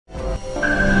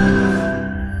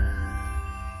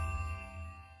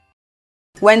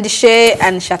Wendy Shay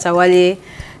and Shatta Wale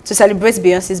to celebrate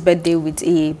Beyonce's birthday with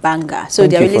a banger. So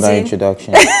Thank you for that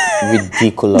introduction.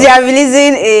 Ridiculous. They are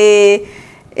releasing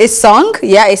a song,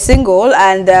 yeah, a single,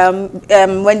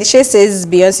 and Wendy Shay says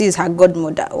Beyonce is her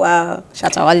godmother, while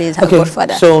Shatta Wale is her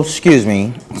godfather. So excuse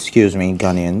me,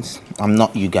 Ghanaians. I'm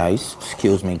not you guys.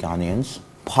 Excuse me, Ghanaians.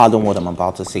 Pardon what I'm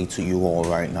about to say to you all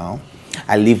right now.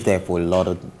 I lived there for a lot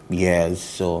of years,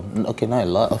 so okay, not a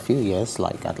lot, a few years,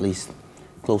 like at least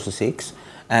close to 6,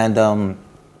 and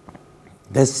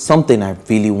there's something I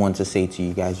really want to say to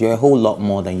you guys. You're a whole lot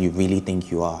more than you really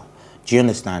think you are. Do you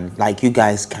understand? Like, you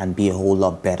guys can be a whole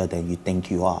lot better than you think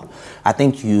you are. I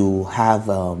think you have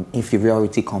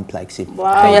inferiority complex.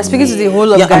 Wow. You're speaking to the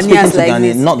whole of Ghanaians. I'm speaking to like Ghanaians,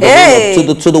 this. not the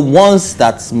whole of, to the ones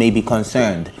that may be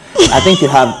concerned. I think you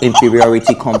have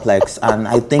inferiority complex, and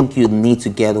I think you need to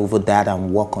get over that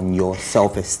and work on your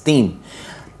self-esteem.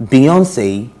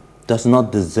 Beyonce does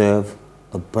not deserve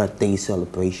a birthday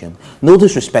celebration. No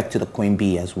disrespect to the Queen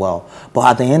Bee as well, but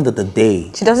at the end of the day,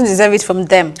 she doesn't deserve it from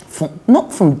them.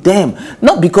 Not from them.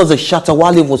 Not because a Shatta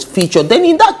Wale was featured. Then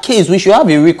in that case, we should have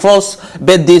a Rick Ross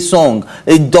birthday song,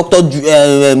 a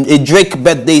a Drake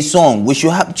birthday song. We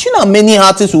should have. Do you know how many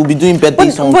artists will be doing birthday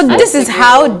songs? But this is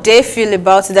how they feel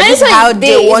about it. This is how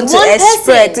they want to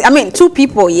express. I mean, 2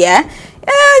 people, yeah.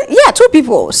 Yeah, 2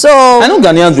 people. So I know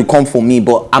Ghanaians will come for me,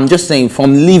 but I'm just saying,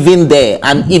 from living there,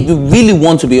 and if you really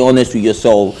want to be honest with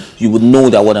yourself, you would know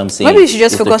that what I'm saying. Maybe you should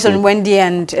just focus on Wendy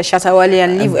and Shatta Wale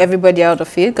and leave everybody out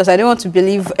of it, because I don't want to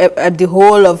believe the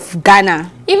whole of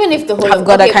Ghana. Even if the whole have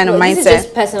got that kind of mindset. This is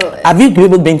just personal. Have you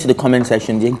people been to the comment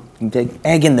section? They're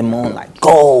egging them on like,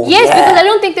 go. Yes, because I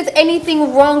don't think there's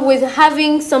anything wrong with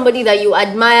having somebody that you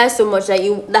admire so much, that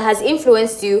has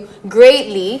influenced you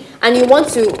greatly, and you want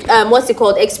to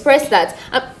express that.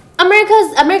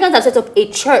 Americans have set up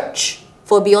a church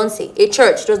for Beyonce. A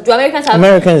church. Do Americans have?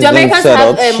 Americans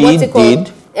have what's it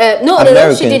called?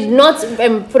 No, she did not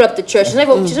put up the church. She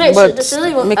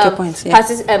doesn't even make a point. Yeah.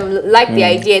 Like the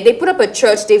idea. They put up a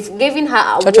church. They've given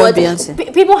her awards.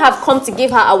 People have come to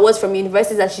give her awards from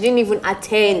universities that she didn't even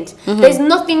attend. There's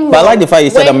nothing wrong. But I like the fact you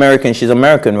said American. She's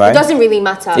American, right? It doesn't really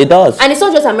matter. It does. And it's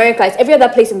not just America. It's every other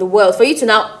place in the world. For you to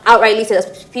now outrightly say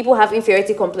that people have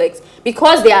inferiority complex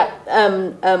because they are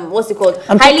I'm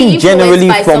highly talking generally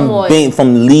by someone.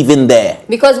 from living there.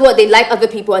 Because they like other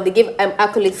people and they give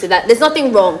accolades to that. There's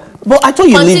nothing wrong. But I thought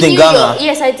you lived in Ghana.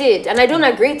 Yes, I did, and I don't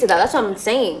agree to that. That's what I'm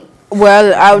saying.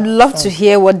 Well, I would love to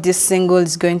hear what this single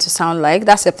is going to sound like.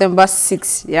 That's September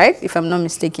 6th, right? If I'm not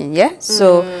mistaken, yeah.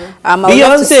 So I would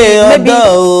love to see maybe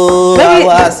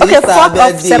fuck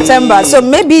off September. So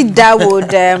maybe that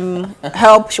would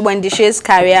help Wendy Shay's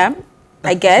career,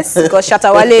 I guess, because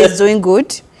Shatta Wale is doing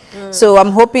good. So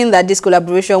I'm hoping that this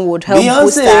collaboration would help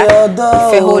boost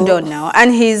her. Hold on now.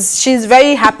 And she's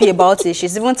very happy about it.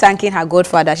 She's even thanking her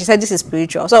godfather. She said this is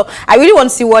spiritual. So I really want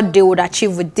to see what they would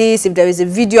achieve with this. If there is a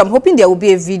video, I'm hoping there will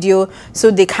be a video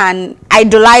so they can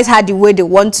idolize her the way they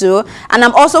want to. And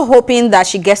I'm also hoping that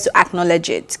she gets to acknowledge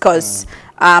it, because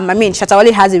I mean, Shatta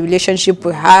Wale has a relationship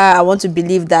with her. I want to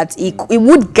believe that it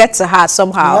would get to her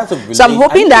somehow. So I'm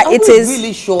hoping that it is.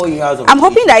 Really sure he has a I'm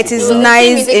hoping that it is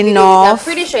nice enough. I'm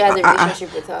pretty sure he has a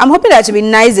relationship with her. I'm hoping that it will be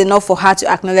nice enough for her to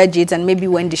acknowledge it, and maybe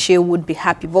Wendy Shay would be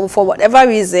happy. But for whatever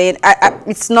reason,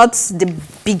 it's not the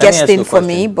biggest thing for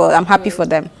me. But I'm happy for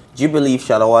them. Do you believe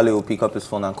Shatta Wale will pick up his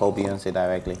phone and call Beyonce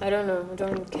directly? I don't know. I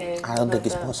don't care. I don't think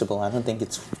it's possible. I don't think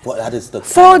it's that is the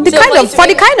for the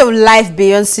kind of life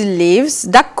Beyonce lives.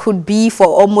 That could be for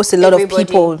almost a lot of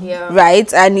people,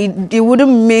 right? And it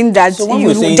wouldn't mean that it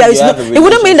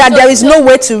wouldn't mean that there is no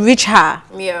way to reach her.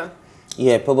 Yeah.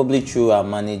 Yeah, probably through our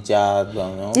manager.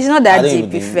 It's not that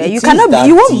deep, fair. You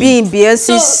won't be in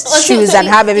Beyonce's shoes and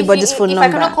have everybody's phone number. If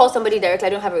I cannot call somebody directly, I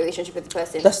don't have a relationship with the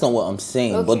person. That's not what I'm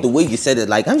saying. Okay. But the way you said it,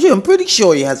 like, I'm pretty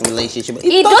sure he has a relationship.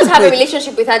 He does have a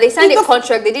relationship with her. They signed a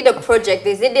contract. They did a project.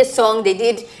 They did a song. They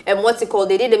did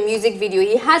They did a music video.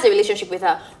 He has a relationship with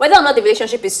her. Whether or not the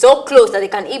relationship is so close that they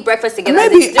can eat breakfast together,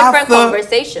 it's a different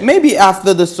conversation. Maybe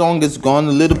after the song is gone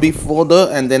a little bit further,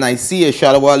 and then I see a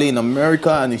Shatta Wale in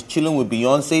America and he's chilling with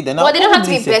Beyonce, then they don't have to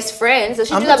be best friends, so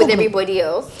she do that with everybody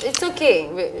else. It's okay.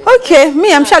 Okay,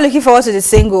 I'm sure looking forward to the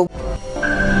single.